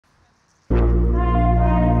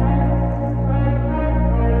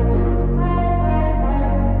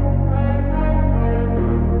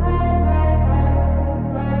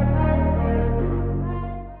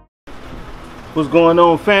What's going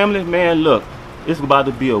on, family? Man, look, it's about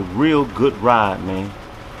to be a real good ride, man.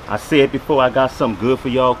 I said before, I got something good for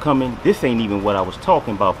y'all coming. This ain't even what I was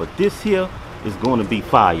talking about, but this here is going to be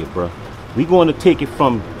fire, bro. We going to take it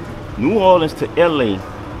from New Orleans to LA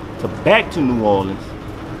to back to New Orleans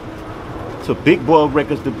to Big Boy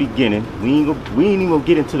Records, the beginning. We ain't even gonna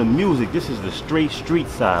get into the music. This is the straight street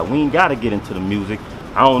side. We ain't gotta get into the music.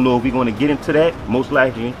 I don't know if we're gonna get into that. Most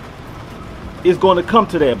likely it's gonna come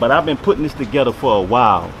to that, but I've been putting this together for a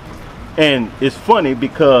while. And it's funny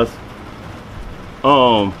because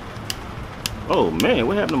oh man,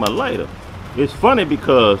 what happened to my lighter? It's funny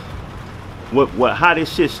because how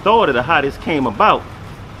this shit started, or how this came about,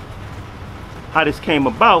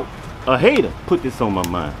 a hater put this on my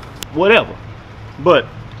mind. Whatever. But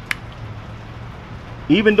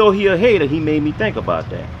even though he a hater, he made me think about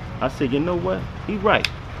that. I said, you know what? He right.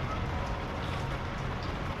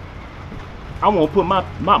 I want to put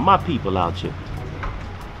my people out here.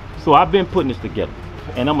 So I've been putting this together.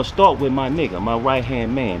 And I'm going to start with my nigga, my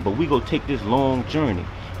right-hand man. But we go take this long journey.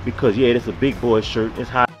 Because, yeah, this is a big boy shirt. It's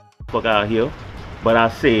hot fuck out here. But I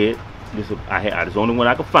said, this is the only one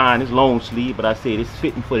I could find. It's long sleeve. But I said it's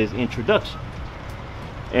fitting for this introduction.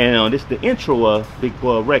 And this is the intro of Big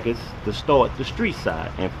Boy Records to start the street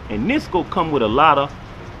side. And this go come with a lot of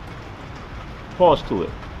parts to it.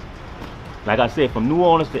 Like I said, from New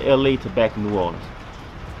Orleans to LA to back to New Orleans.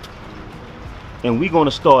 And we're going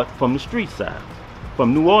to start from the street side.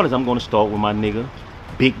 From New Orleans, I'm going to start with my nigga,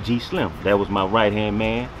 Big G Slim. That was my right-hand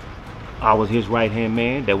man. I was his right-hand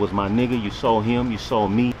man. That was my nigga. You saw him. You saw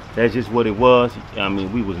me. That's just what it was. I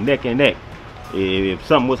mean, we was neck and neck. If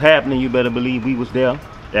something was happening, you better believe we was there.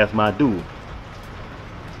 That's my dude.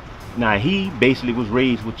 Now, he basically was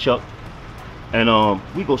raised with Chuck. And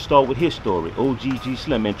we go start with his story, OG G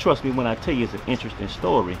Slim. And trust me when I tell you, it's an interesting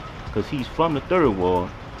story. Because he's from the Third Ward.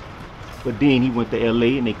 But then he went to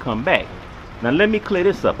LA and they come back. Now, let me clear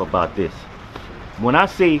this up about this. When I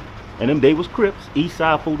say, and them they was Crips, East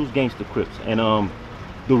Side Photos, Gangster Crips. And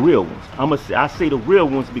the real ones. I say the real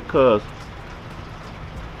ones because,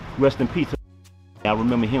 rest in peace. I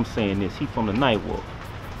remember him saying this. He from the Night Walk.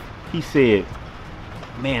 He said,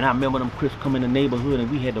 man, I remember them Crips come in the neighborhood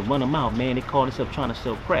and we had to run them out, man. They called us up trying to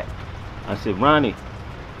sell crack. I said, Ronnie,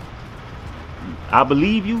 I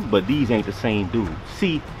believe you, but these ain't the same dudes.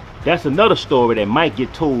 See, that's another story that might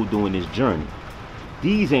get told during this journey.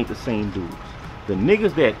 These ain't the same dudes. The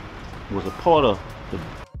niggas that was a part of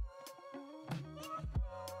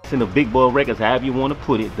the Big Boy Records, however you want to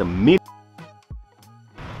put it,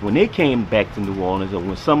 when they came back to New Orleans, or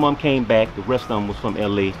when some of them came back, the rest of them was from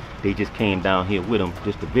LA, they just came down here with them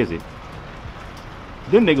just to visit.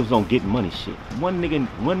 Them niggas don't get money shit.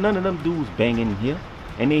 None of them dudes banging in here,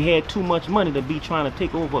 and they had too much money to be trying to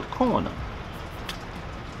take over a corner.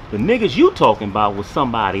 The niggas you talking about was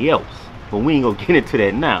somebody else, but we ain't gonna get into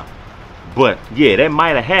that now. But yeah, that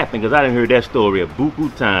might have happened because I done heard that story a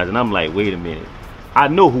buku times, and I'm like, wait a minute. I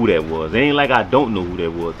know who that was. It ain't like I don't know who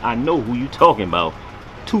that was. I know who you talking about.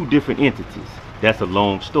 Two different entities. That's a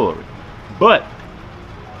long story. But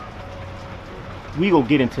we gonna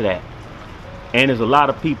get into that. And there's a lot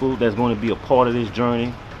of people that's going to be a part of this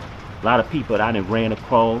journey. A lot of people that I done ran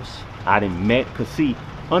across, I done met. Cause see,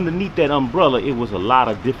 underneath that umbrella, it was a lot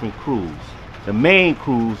of different crews. The main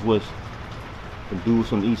crews was the dudes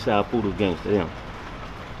from the East Side Photos, Gangster them.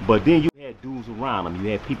 But then you had dudes around them.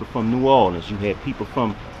 You had people from New Orleans. You had people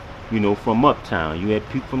from, you know, from Uptown. You had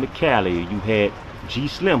people from the Cali. You had G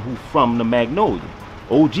Slim, who from the Magnolia.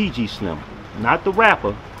 OG G Slim, not the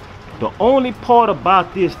rapper. The only part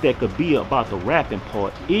about this that could be about the rapping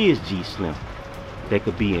part is G Slim that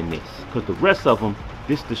could be in this. Because the rest of them,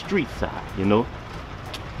 this the street side, you know.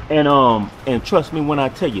 And trust me when I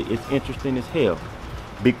tell you, it's interesting as hell.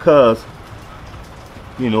 Because,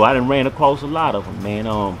 you know, I done ran across a lot of them,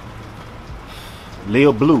 man.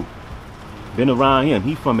 Lil Blue, been around him.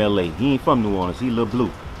 He from LA. He ain't from New Orleans. He Lil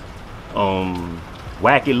Blue.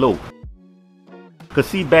 Wacky Low. Cause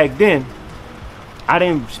see, back then I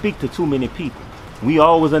didn't speak to too many people. We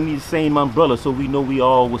all was under the same umbrella, so we know we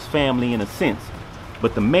all was family in a sense.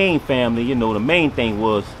 But the main family, you know, the main thing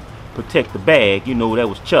was protect the bag. You know, that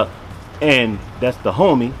was Chuck, and that's the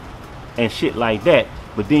homie and shit like that.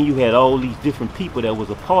 But then you had all these different people that was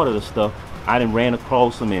a part of the stuff. I done ran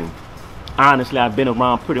across them, and honestly, I've been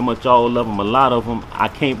around pretty much all of them. A lot of them I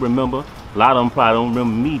can't remember. A lot of them probably don't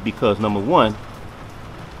remember me because, number one,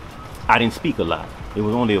 I didn't speak a lot. It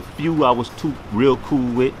was only a few I was real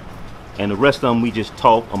cool with, and the rest of them we just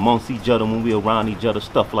talk amongst each other when we around each other,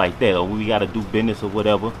 stuff like that, or we got to do business or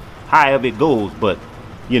whatever, however it goes. But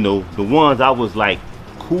you know, the ones I was like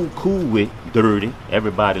cool with Dirty.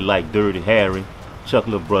 Everybody liked Dirty Harry, Chuck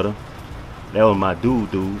little brother. That was my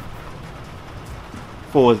dude.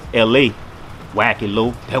 For LA, Wacky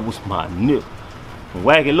Loc, that was my nigga. When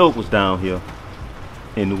Wacky Loc was down here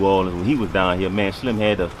in New Orleans, when he was down here, man, Slim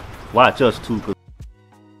had to watch us too,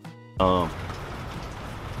 cause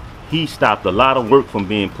he stopped a lot of work from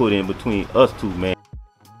being put in between us two, man.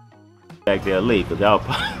 Back to LA, cause y'all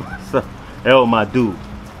that was my dude.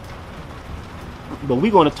 But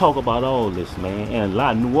we're gonna talk about all this, man, and a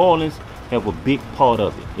lot of New Orleans have a big part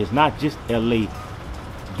of it. It's not just LA.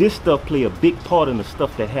 This stuff play a big part in the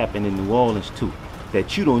stuff that happened in New Orleans too,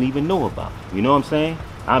 that you don't even know about. You know what I'm saying?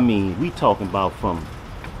 I mean, we talking about from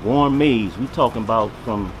Warren Mays, we talking about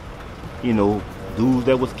from, you know, dudes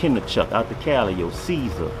that was Chuck out the Cali,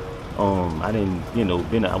 Caesar. I didn't, you know,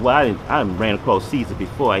 I ran across Caesar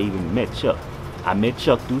before I even met Chuck. I met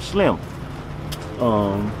Chuck through Slim.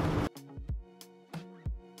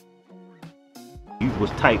 He was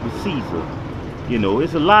tight with Caesar. You know,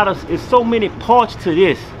 it's so many parts to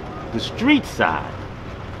this, the street side.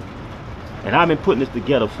 And I've been putting this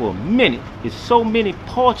together for a minute. It's so many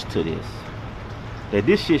parts to this, that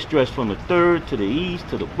this shit stretched from the 3rd to the east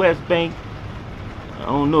to the West Bank. I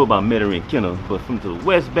don't know about Metairie and Kenner, but from to the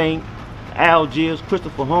West Bank, Algiers,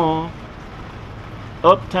 Christopher Horn,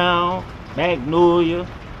 Uptown, Magnolia,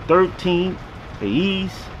 13th, the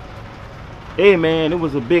East. Hey man, it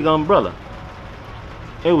was a big umbrella.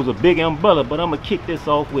 It was a big umbrella, but I'm gonna kick this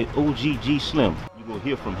off with OGG Slim. You gonna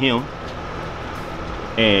hear from him,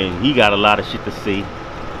 and he got a lot of shit to say.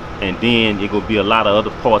 And then it gonna be a lot of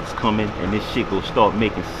other parts coming, and this shit gonna start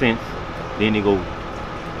making sense. Then it go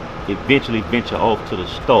eventually venture off to the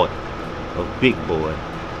start of Big Boy.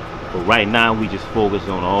 But right now we just focus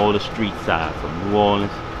on all the street side, from New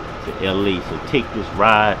Orleans to LA. So take this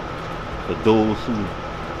ride for those who,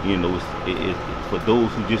 you know, for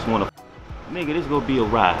those who just wanna. Nigga, this gonna be a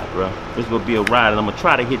ride, bro. This gonna be a ride, and I'm gonna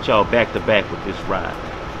try to hit y'all back to back with this ride.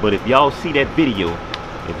 But if y'all see that video,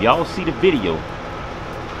 if y'all see the video,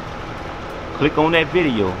 click on that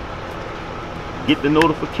video, get the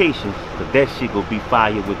notifications, cause that shit gonna be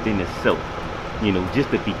fire within itself. You know,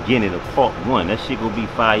 just the beginning of part 1. That shit gonna be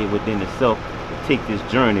fire within itself. To take this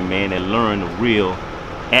journey, man, and learn the real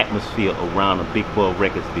atmosphere around the Big Boy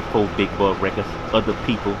Records, before Big Boy Records, other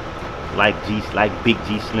people like Big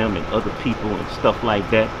G Slim and other people and stuff like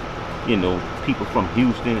that. You know, people from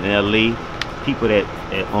Houston and LA, people that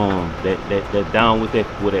down with that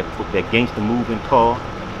gangsta moving car.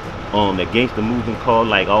 That gangsta moving car,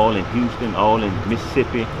 like all in Houston, all in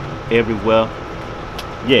Mississippi, everywhere.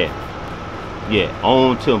 Yeah,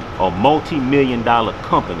 on to a multi-million-dollar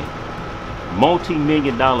company.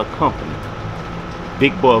 Multi-million-dollar company.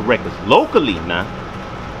 Big Boy Records. Locally now.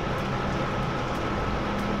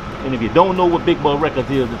 And if you don't know what Big Boy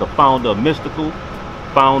Records is, it's a founder of Mystical,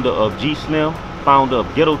 founder of G Slim, founder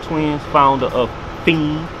of Ghetto Twins, founder of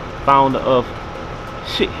Fiend, founder of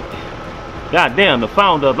shit. Goddamn, the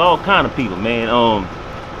founder of all kind of people, man.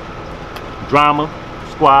 Drama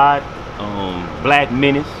Squad, Black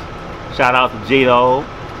Menace. Shout out to J-Dawg.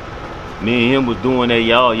 Me and him was doing that,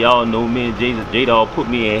 y'all know me and J-Dawg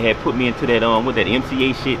had put me into that with that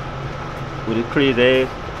MCA shit with his crazy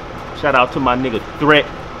ass. Shout out to my nigga Threat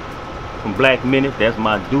from Black Menace. That's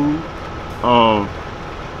my dude.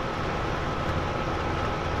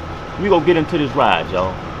 We gonna get into this ride,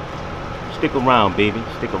 y'all. Stick around, baby.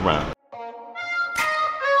 Stick around.